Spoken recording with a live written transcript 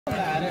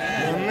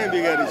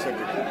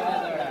बिगारिसक्यो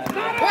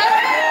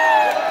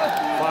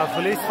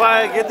police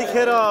पाए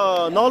यतिखेर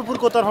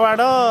नवलपुरको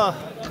तर्फबाट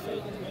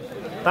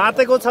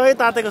तातेको छ है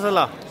तातेको छ ल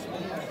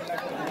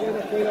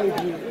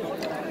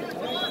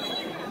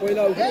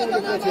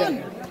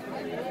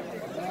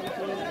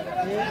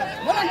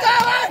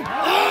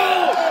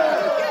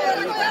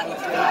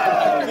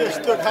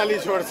यस्तो खाली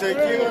छोड्छ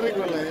के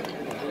गरेको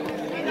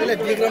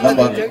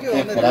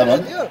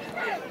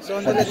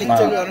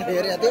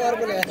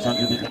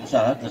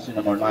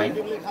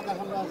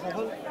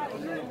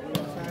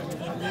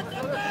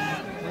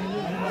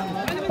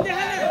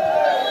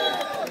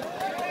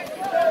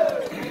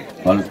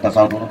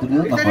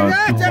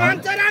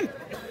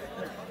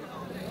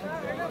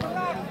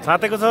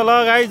सातेको छ ल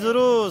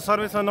गाइजहरु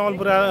सर्भिसमा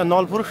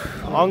नवलपुर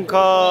अङ्क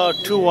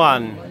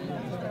 2-1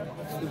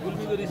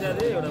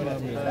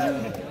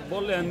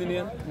 बलले हान्दिने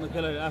यार म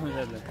खेलाडी आफ्नै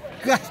साइडले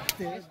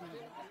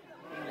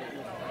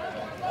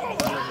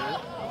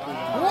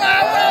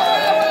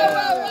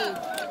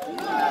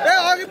ए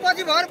अघि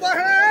पछि भर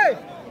बस्नु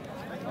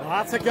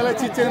हात छ केलाई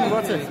चिच्चे नि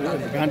बच्छ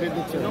घाँटी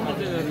दुख्छ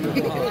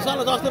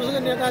साला जस्तो रहेछ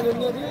नेता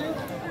जुन्ने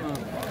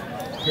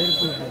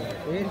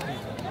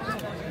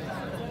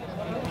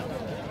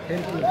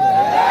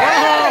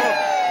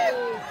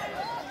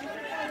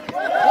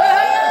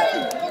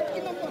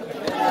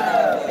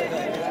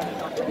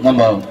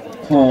Number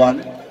 4-1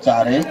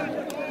 Chare.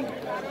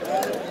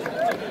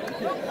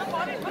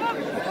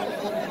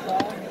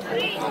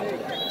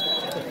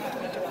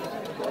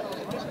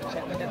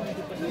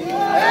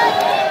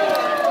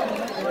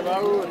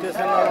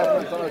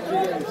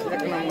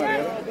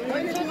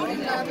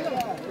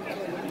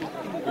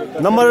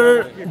 नम्बर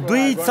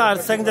 2-4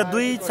 संख्या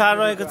 2-4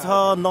 रहेको छ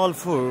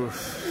नवलपुर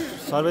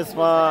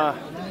सर्भिसमा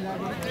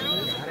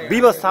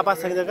विवश थापा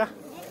संख्याका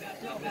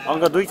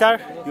अङ्क 2-4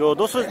 यो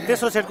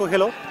तेस्रो सेटको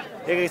खेल हो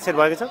एक सेट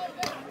भएको छ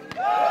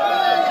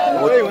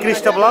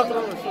उत्कृष्ट ब्लक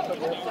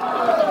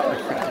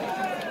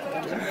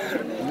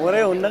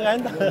मोरै हुन्न गाइन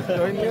त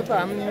यो त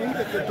हामी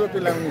टोपी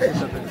लाउने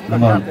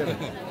Number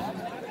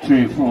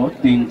 3-4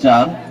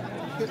 3-4.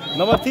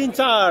 नम्बर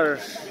 3-4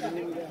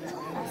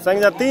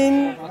 संख्या 3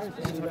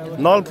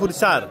 नवलपुर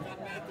 4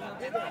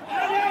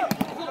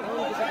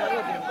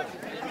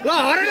 ल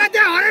हरेला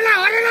त्यहाँ हरेला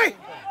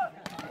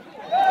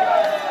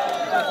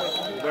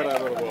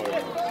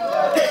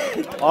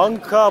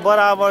अङ्क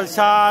बराबर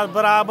 4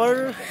 बराबर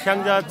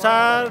संख्या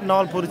 4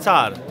 नवलपुर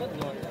 4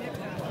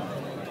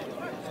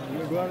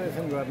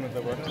 डोनेसन गर्न त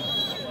पर्छ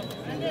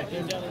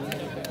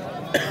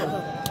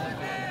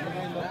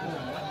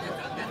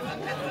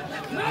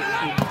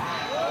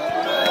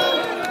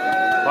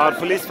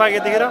पावरफुल स्पाइक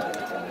यतिखेर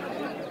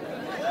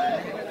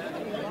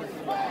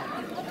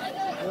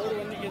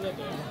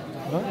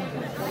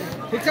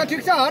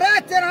ठिक छ हरे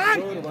चेरान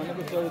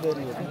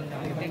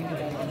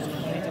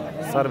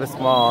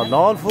सर्भिसमा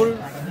नवलपुर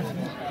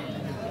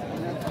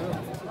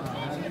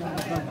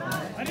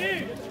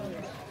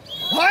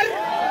हर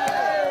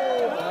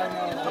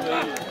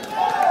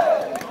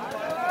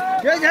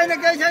केही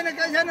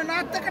छैन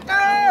नाच्छ केटा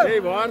त्यही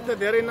भर त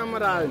धेरै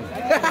नम्बर आयो नि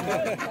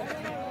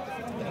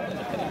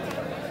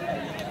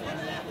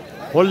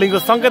होल्डिङको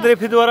सङ्केत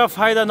रेफ्रीद्वारा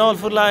फाइदा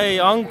नवलपुरलाई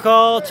अङ्क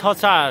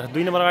 6-4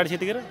 2 नम्बर अगाडि छ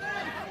यतिखेर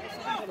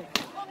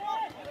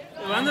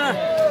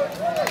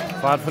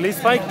पावरफुल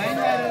स्पाइक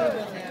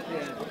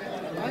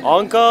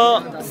अङ्क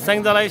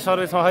स्याङ्जालाई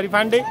सर्भिसमा हरि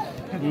पाण्डे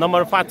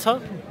नम्बर 5 छ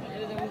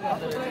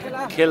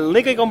खेल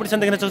निकै कम्पिटिसन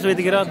देख्न सक्छौँ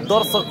यतिखेर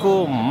दर्शकको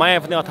माया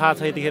पनि अथाह छ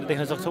यतिखेर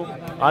देख्न सक्छौँ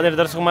आदरणीय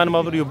दर्शक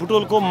महानुभावहरू यो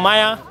बुटोलको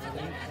माया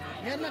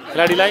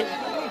खेलाडीलाई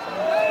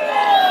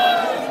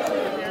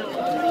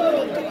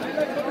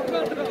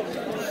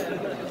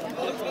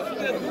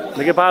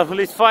निकै पावरफुल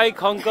स्पाइक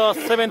अङ्क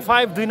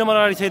 7-5 2 नम्बर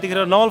अगाडि छ यतिखेर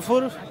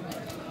नवलपुर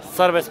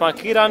सर्भिसमा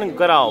किरण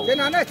गराउ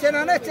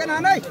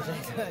चेनानै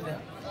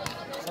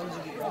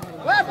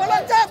वा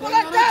बोलन्छ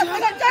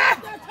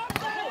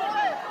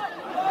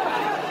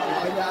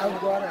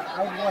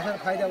आउट बसेर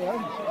फाइदा भयो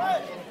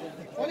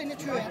ओली नि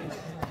छु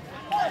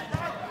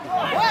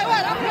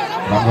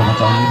राम्रो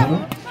बचाउने भयो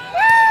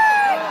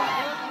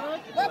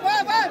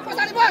वा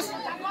पछाडी बस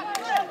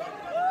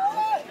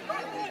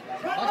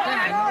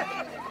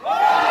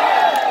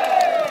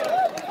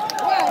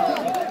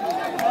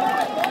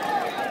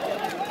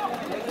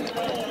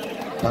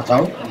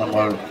Touchdown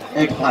number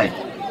 8-5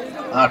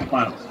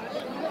 8-5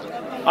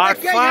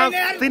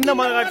 3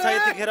 नम्बर अगाडि छ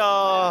यतिखेर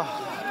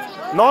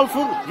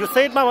नवलपुर यो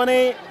सेटमा भने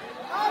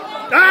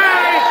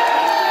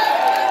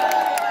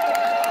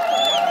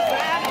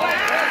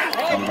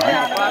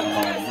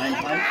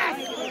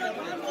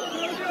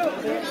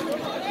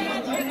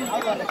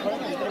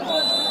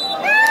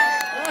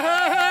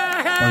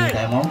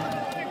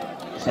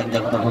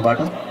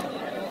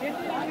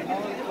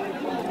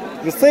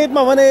यो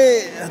सेटमा भने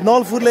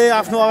नवलपुरले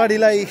आफ्नो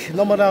अगाडिलाई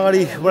नम्बर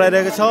अगाडि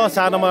बढाइरहेको छ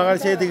 4 नम्बर अगाडि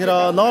छ यतिखेर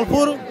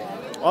नवलपुर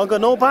अङ्क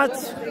 9-5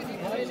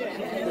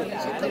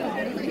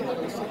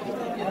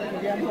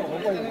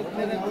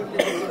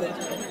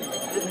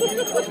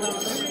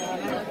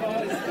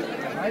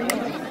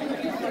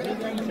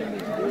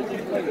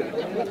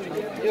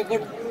 यो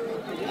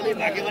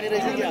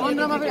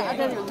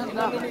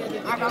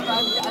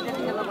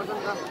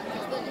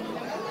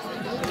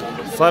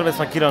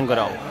सर्भिसमा किरण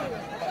गराउ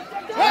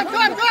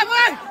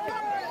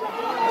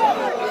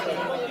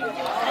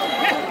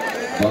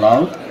Ball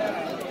out.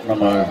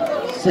 Number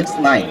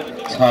 69.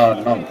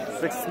 6-9.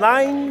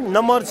 69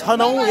 नम्बर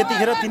 6-9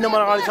 यतिखेर 3 नम्बर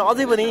अगाडि छ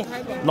अझै पनि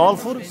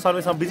नलफुर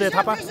सर्भिसमा विजय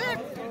थापा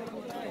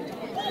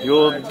यो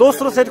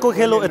दोस्रो सेटको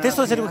खेल हो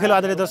तेस्रो सेटको खेल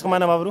आदरणीय दर्शक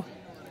महानुभावहरु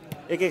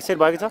एक सेट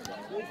भएको छ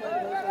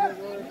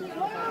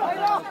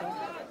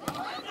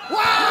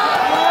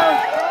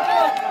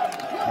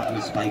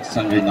Spike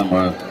सँगै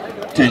number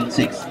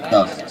 10-6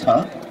 10-6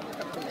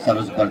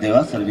 सर्भिस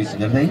गर्दैवा सर्भिस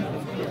गर्दै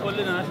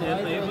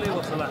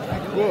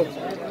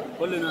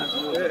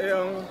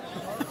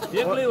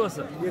एक्लै बस्छ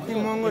यति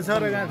महँगो छ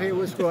र गाँठे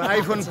उसको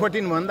आइफोन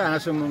 14 भन्दा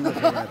हाँसो महँगो छ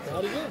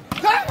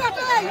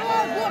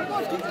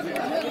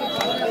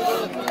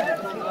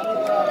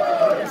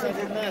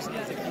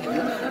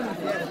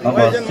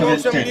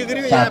मौसम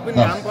बिग्रियो यहाँ पनि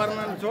घाम पर्न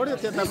छोड्यो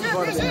त्यता पनि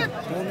पर्दैन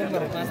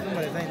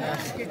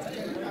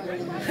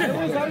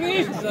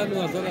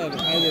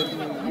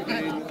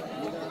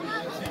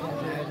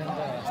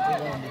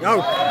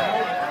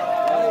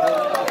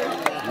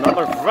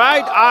नम्बर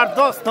राइट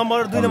 8-10 नम्बर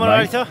 2 नम्बर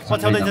अगाडि छ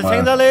पछाउँदै छ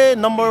सेङ्जाले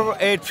नम्बर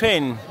 8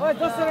 ट्रेन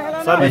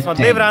सर्भिसमा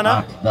देव राणा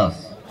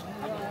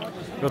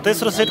र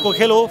तेस्रो सेटको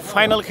खेल हो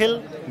फाइनल खेल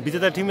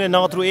विजेता टिमले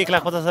नगद रु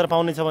 1,50,000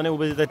 पाउनेछ भने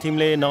उपविजेता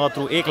टिमले नगद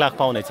रु 1 लाख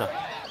पाउनेछ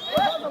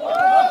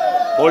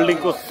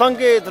होल्डिङको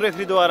संकेत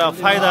रेफ्रीद्वारा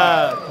फाइदा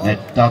नेट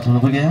टच हुनु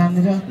पुग्यो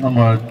यहाँनिर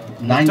नम्बर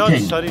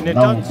 19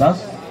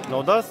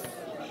 9-10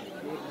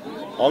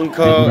 अङ्क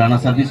राणा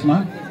सर्भिसमा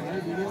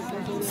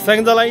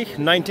सेङ्जालाई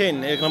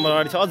 19 एक नम्बर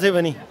अगाडि छ अझै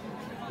पनि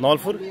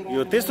नलफुर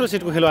यो तेस्रो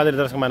सेटको खेल आदरणीय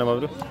दर्शक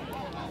महानुभावहरु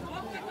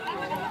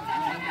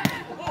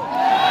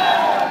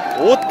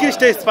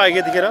उत्कृष्ट स्पाइक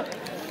यतिखेर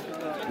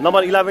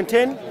नम्बर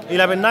 11-10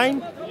 11-9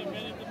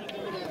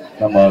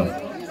 नम्बर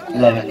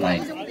 11-9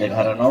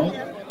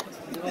 11-9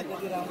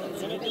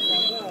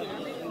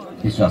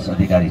 विश्वास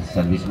अधिकारी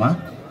सर्भिसमा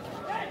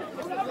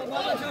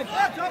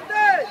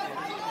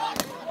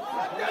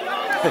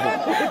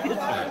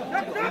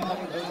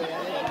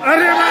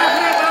अरे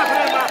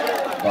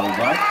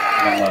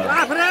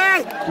बाप रे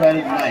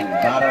 12-9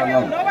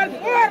 12-9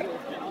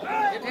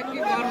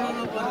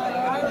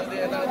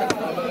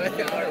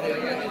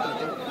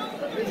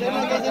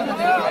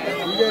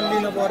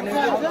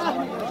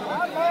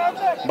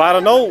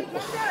 12-9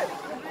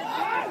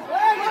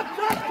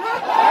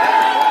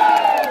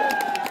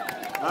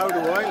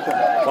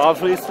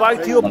 पावरफुल स्ट्राइक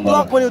थियो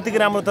ब्लक पनि उतिकै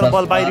राम्रो तर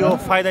बल बाहिरियो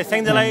फाइदा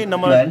सेङ्जालाई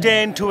नम्बर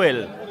 10-12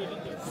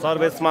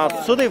 सर्भिसमा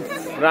सुदीप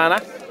राणा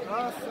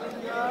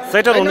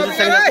सेटर हुनुहुन्छ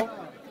सेङ्जाको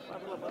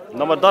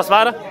number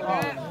 10-12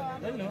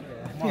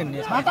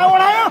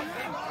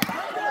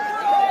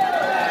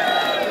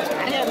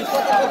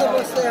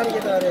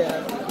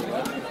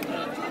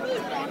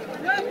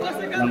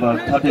 number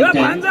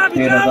 13-10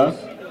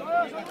 13-10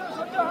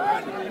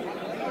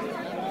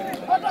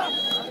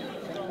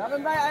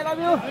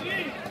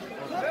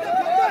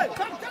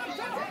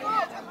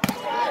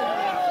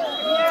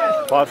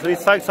 powerful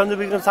strike Sanju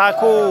Vikram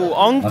शाहको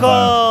अङ्क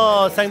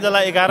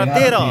सेङ्जालाई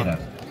 11-13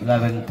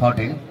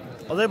 11-13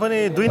 अझै पनि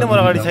 2 नम्बर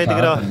अगाडि छ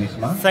यतिखेर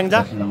सेङ्जा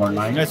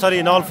सरी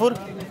नलफुर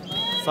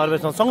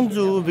सर्भिसमा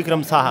सञ्जु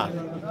विक्रम शाह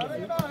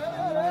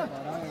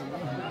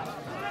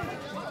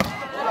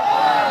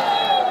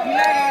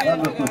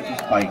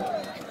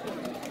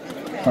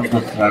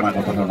सन्तोष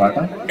राणाको तर्फबाट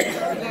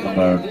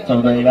नम्बर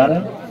 14-11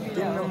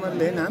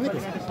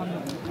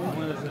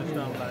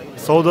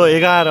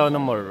 14-11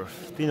 नम्बर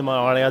 3 नम्बर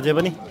अगाडि अझै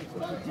पनि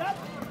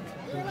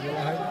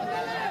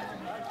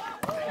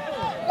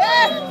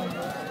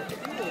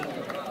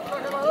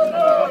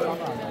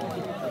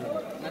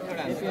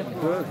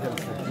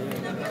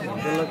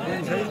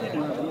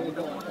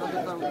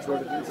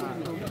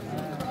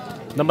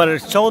नम्बर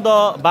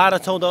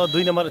 14-12-14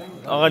 2 नम्बर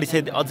अगाडि छ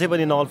अझै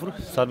पनि नवलपुर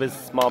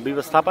सर्भिसमा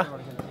व्यवस्थापा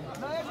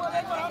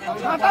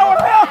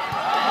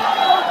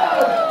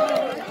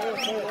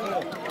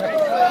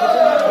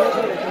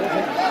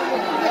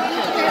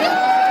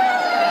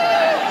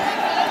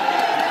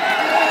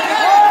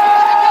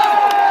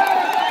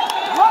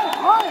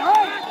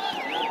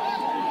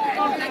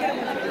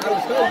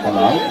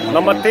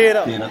नम्बर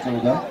 13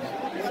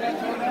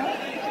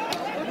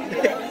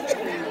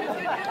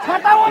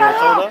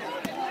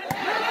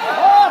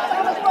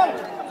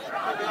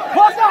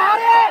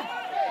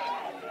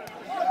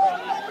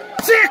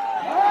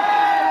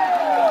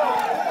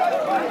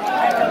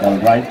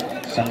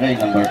 सँगै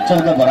नम्बर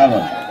 14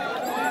 बराबर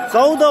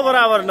 14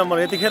 बराबर नम्बर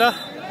यतिखेर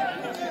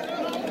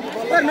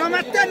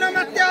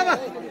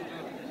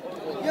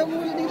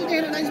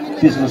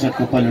तेस्रो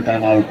सेटको पहिलो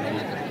टाइम आउट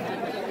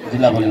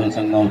जिल्ला भलिबल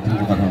संघ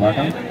नौथुको तर्फबाट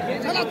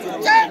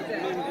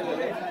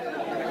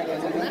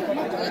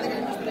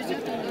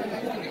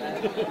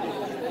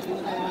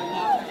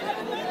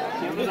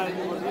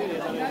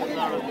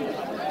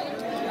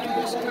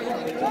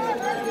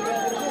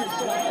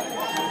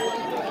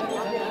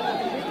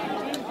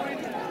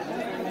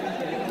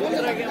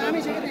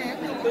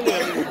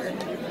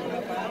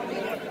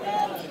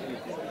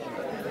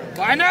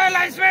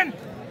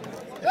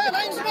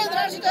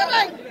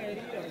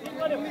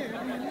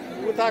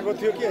उताको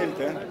थियो कि अहिले त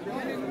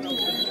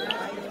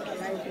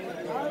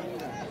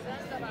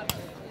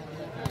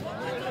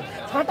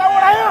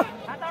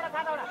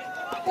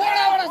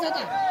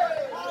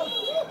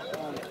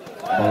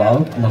Ball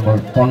out, number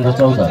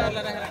 15-14.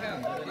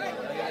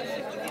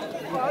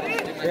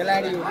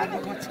 खेलाडी हो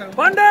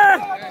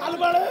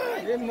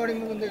एक बढी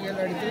मुकुन्द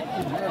खेलाडी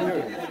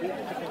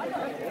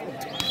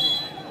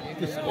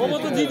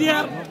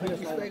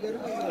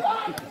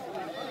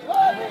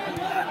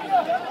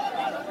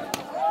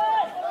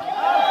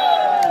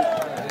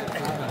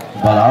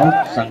Ball out,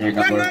 सँगै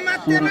number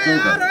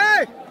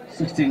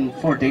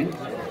 16-14.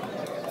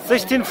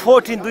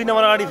 16-14 दुई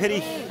नम्बर अगाडि फेरि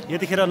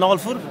यतिखेर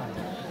नवलपुर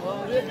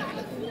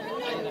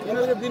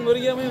दिनभरि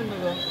गेमै हुनु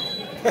त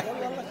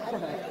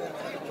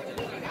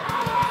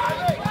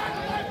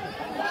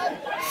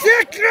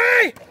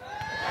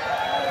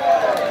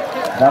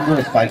राम्रो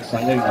स्पाइक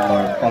सँगै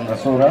नम्बर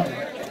 15-16.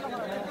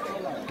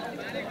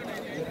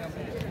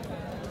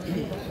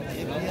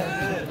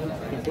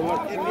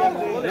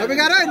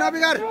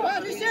 नबिगार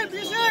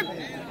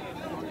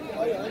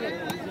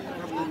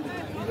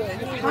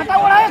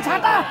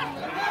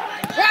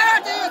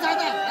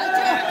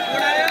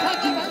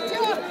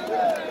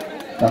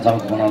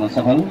टचआउट बनाउन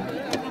सफल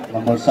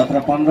नम्बर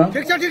 17-15.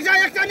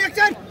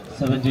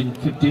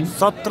 17-15.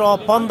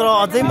 17-15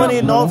 अझै पनि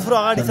नवलपुर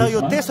अगाडि छ यो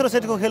तेस्रो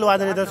सेटको खेल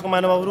आदरणीय दर्शक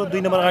महानुभावहरू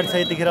दुई नम्बर अगाडि छ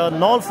यतिखेर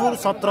नवलपुर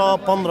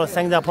 17-15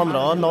 स्याङ्जा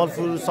 15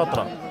 नवलपुर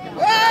 17.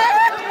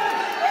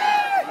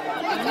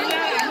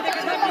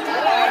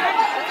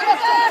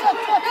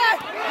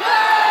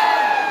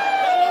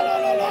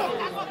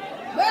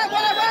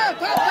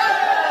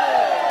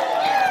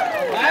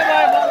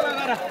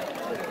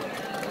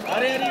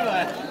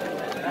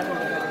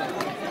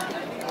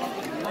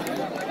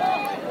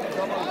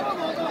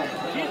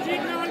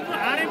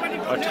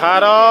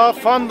 अठारह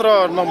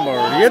 15 नम्बर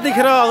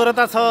यतिखेर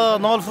अग्रता छ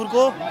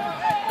नवलपुरको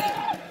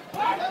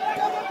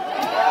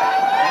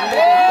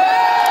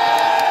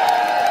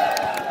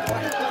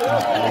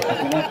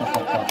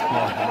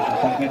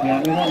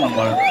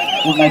नम्बर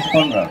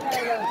 19-15.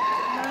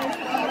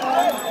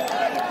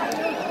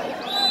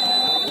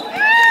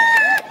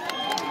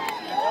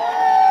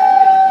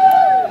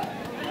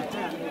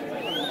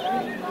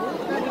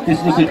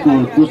 तेस्रो सेटको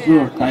दोस्रो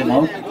टाइम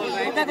आउट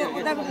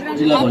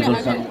जिल्ला भलिबल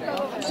सङ्घ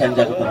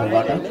स्याङ्जाको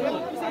तर्फबाट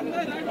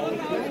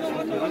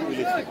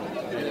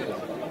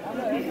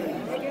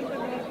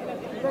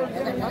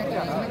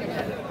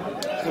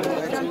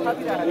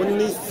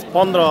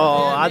 19-15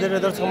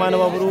 आदरणीय दर्शक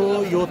महानुभावहरू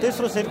यो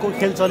तेस्रो सेटको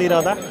खेल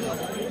चलिरहँदा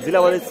जिल्ला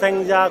भलिबल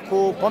स्याङ्जाको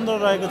 15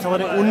 रहेको छ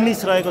भने 19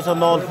 रहेको छ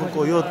नवलपुरको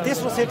यो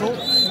तेस्रो सेट हो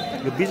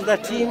यो विजेता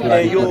टिम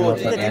यो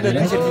जित्ने टिमले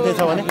दुई सेट जितेछ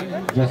भने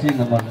जर्सी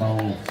नम्बर 9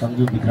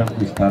 सञ्जु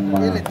विक्रमको स्थानमा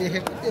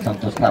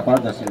सन्तोष थापा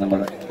जर्सी नम्बर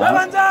 8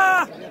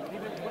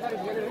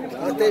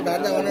 त्यही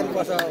भान्दा भनेर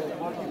बस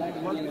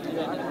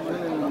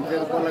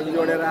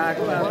जोडेर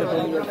आएको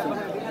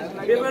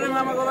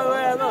मामा कता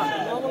गयो त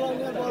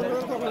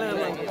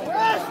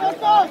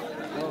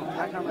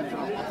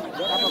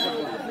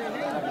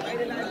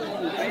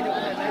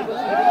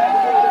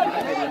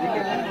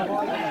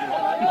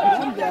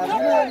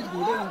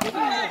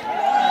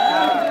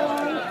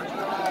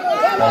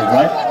All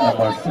right,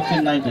 number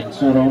 16-19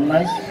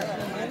 16-19.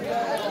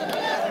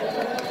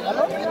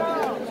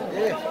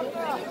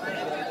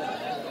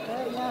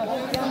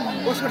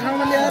 कसको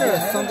ठाउँमा ल्याएर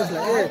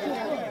सन्तोषलाई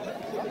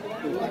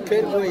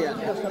फेरि गयो यार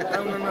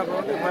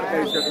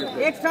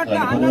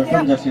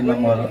परिवर्तन जर्सी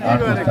नम्बर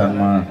 8 को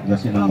स्थानमा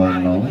जर्सी नम्बर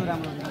 9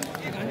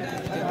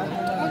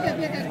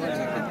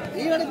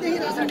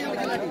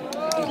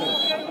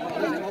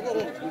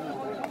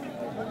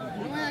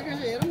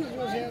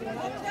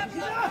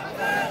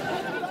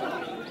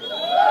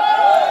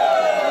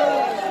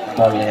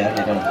 बलले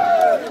यहाँनिर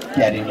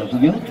क्यारी हुन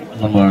पुग्यो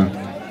नम्बर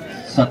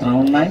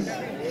 17-19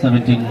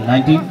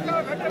 17-19.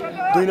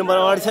 दुई नम्बर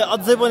अगाडि छ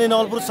अझै पनि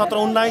नवलपुर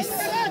 17-19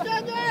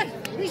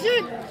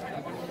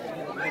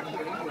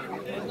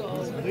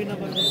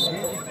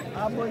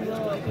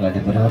 खेलाडी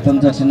परिवर्तन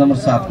जर्सी नम्बर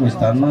 7 को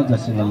स्थानमा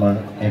जर्सी नम्बर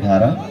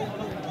 11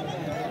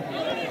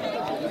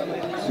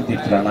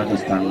 सुदीप राणाको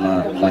स्थानमा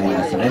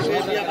महेन्द्र श्रेष्ठ.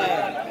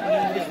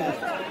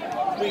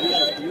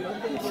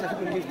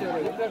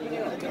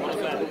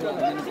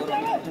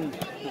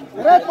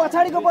 हेरे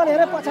पछाडिको बल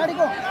हेरे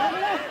पछाडिको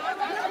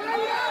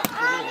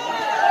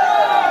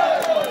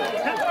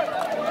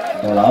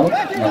बल आउट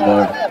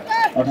नम्बर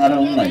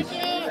 18-19.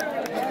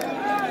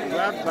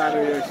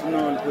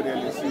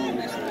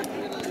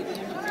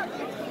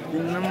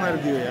 नंबर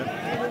दियो यार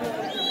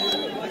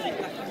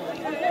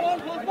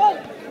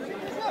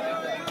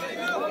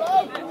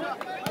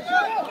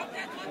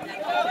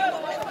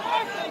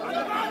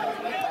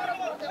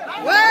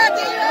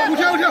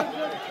उठ्यो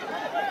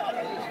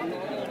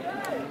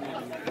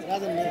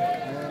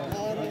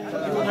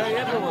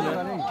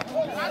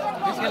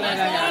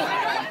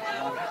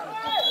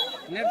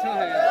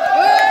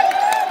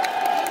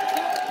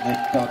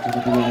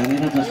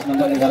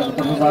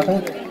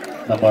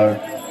नम्बर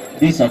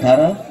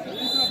 20-18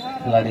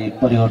 खेलाडी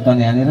परिवर्तन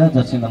यहाँनिर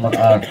जर्सी नम्बर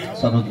 8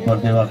 सरोज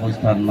बर्देवाको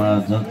स्थानमा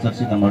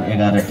Jersey number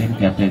 11 team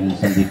captain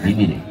Sandeep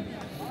Ghimire.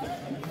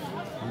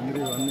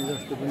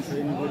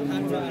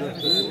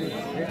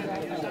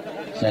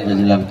 Syangja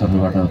जिल्लाको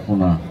तर्फबाट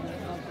पुनः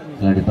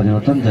खेलाडी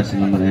परिवर्तन जर्सी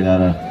नम्बर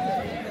 11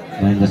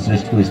 महेन्द्र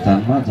श्रेष्ठको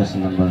स्थानमा जर्सी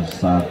नम्बर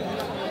 7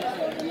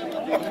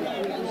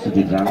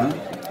 सुदीप राणा।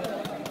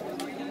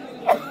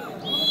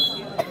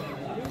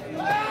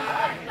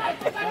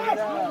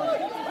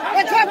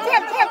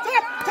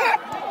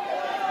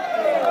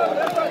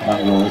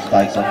 राम्रो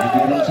स्पाइक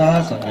विक्रम शाह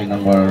सँगै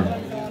नम्बर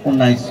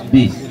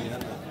 19-20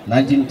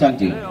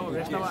 19-20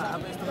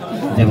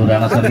 देवु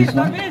राणा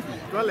सर्भिसमा।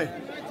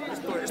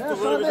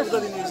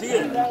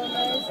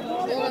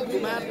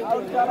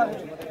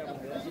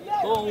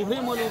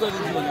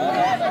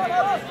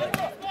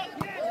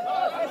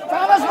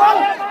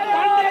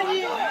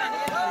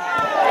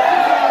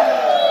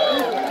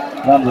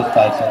 राम्रो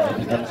स्पाइक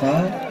विक्रम शाह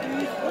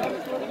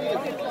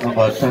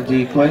नम्बर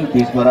 20 कोइल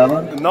 20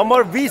 बराबर। नम्बर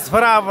 20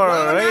 बराबर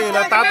है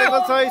ल तातेको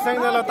छ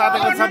स्याङ्जालाई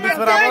तातेको 26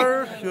 बराबर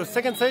यो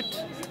सेकेन्ड सेट।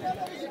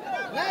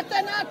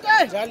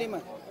 जालीमा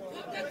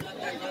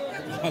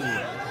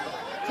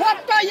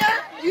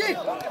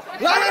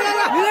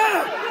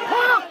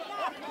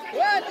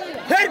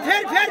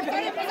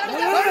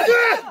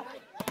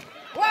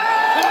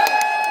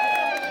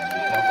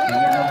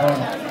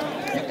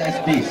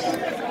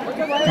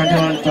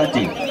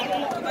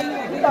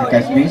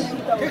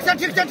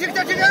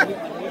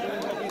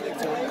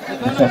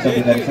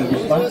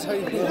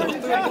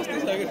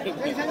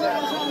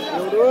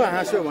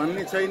हाँस्यो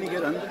भन्ने छैन के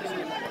धन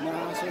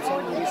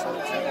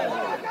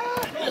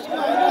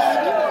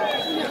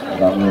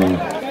राम्रो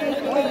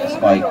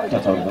स्पाइक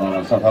टचआउट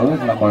बनाउन सफल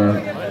नम्बर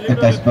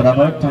 21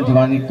 बराबर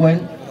 21 कोइल।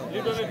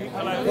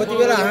 कति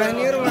बेला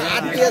हानेर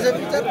हात दिएछ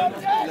भित्र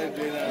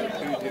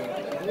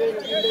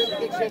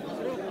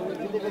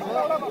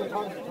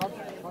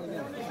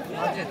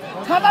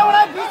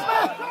छाताउडा बीचमा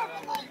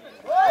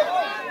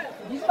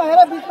हेर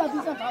बीचमा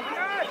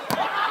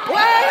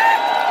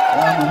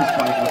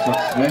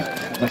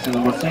जर्सी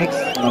नम्बर 6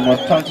 नम्बर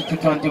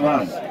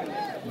 22-21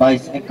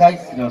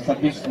 22-21 र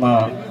सर्भिसमा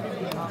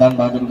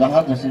Dan Bahadur गाहा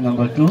Jersey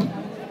number 2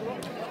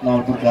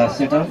 नवलपुरका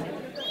shutter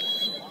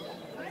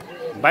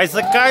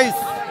 22-21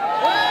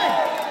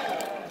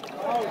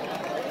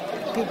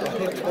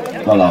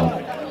 बलाउ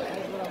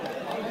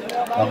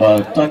number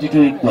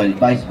 22 equal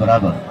 22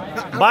 बराबर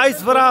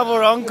 22 बराबर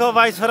अङ्क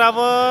 22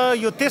 बराबर।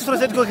 यो तेस्रो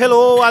सेटको खेल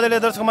हो आदरणीय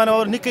दर्शक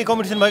महानुभावहरू निकै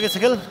कम्पिटिसन भएको छ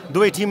खेल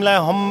दुवै टिमलाई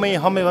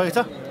हम्मे भएको छ।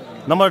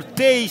 नम्बर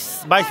 23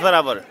 22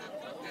 बराबर।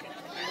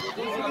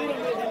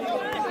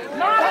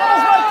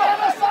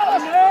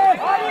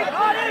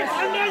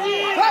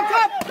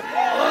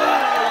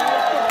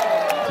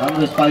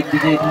 राम्रो स्पाइक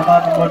विजय थापा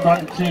नम्बर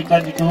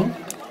 23-22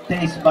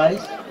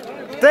 23-22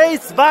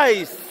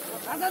 23-22।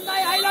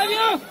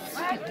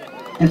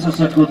 तेस्रो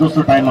सेटको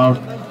दोस्रो टाइम आउट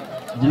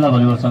जिल्ला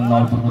भलिबल सङ्घ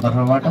नवलपुरको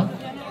तर्फबाट।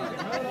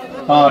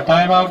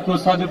 टाइम आउटको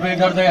सदुपयोग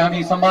गर्दै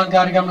हामी सम्मान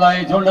कार्यक्रमलाई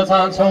जोड्न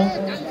चाहन्छौँ।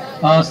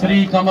 श्री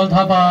कमल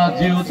थापा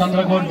ज्यू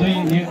चन्द्रकोट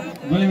 2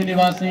 गुल्मी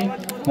निवासी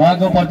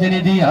उहाँको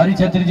प्रतिनिधि हरि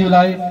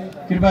छेत्रीज्यूलाई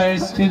कृपया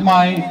यस स्टेजमा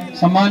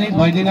सम्मानित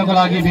भइदिनको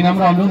लागि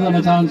विनम्र अनुरोध गर्न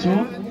चाहन्छु।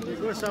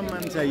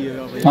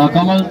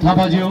 कमल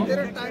थापाज्यू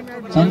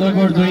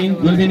चन्द्रकोट 2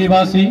 गुल्मी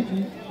निवासी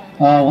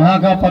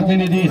उहाँका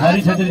प्रतिनिधि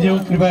हरि छेत्रीज्यू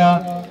कृपया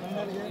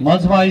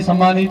मञ्चमा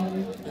सम्मानित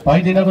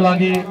भइदिनको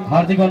लागि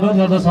हार्दिक अनुरोध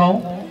गर्दछौँ।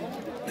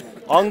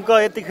 अङ्क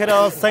यतिखेर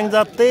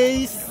स्याङ्जा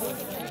 23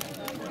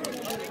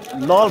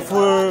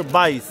 नवलपुर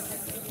 22।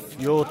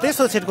 यो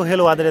तेस्रो सेटको खेल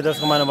हो आदरणीय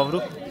दर्शक महानुभावहरू।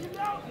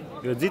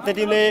 यो जित्ने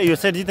टिमले यो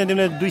सेट जित्ने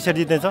टिमले 2 सेट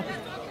जित्नेछ।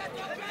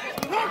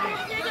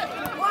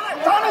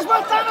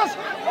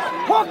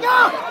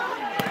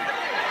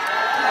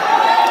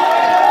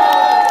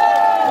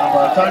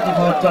 नम्बर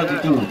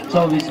 24-22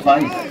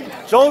 24-22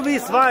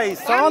 24-22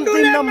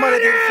 अन्तिम नम्बर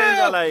यति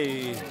स्याङ्जालाई।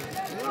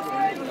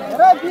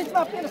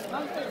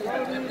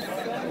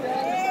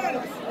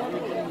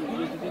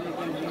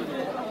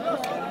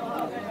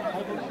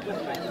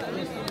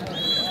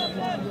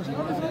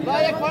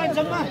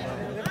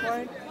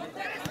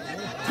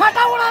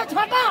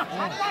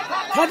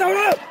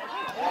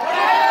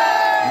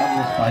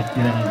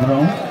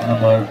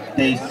 नम्बर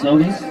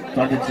 23-24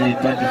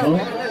 23-24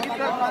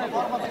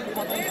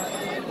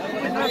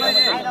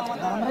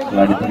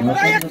 खेलाडी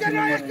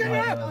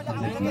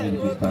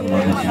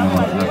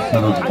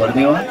सरोज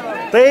बर्देवा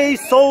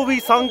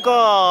 23-24 अङ्क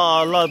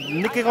ल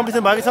निकै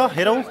कम्पिटिसन भएको छ।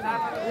 हेरौँ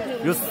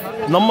यो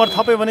नम्बर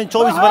थप्यो भने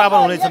 24 बराबर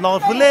हुनेछ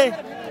नवलपुरले।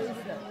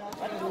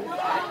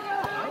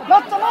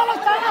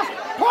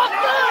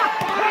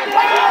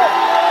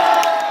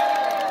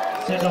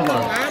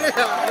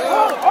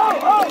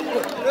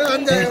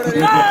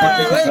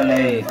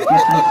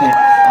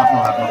 आफ्नो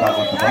हातमा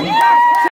पाएको छ।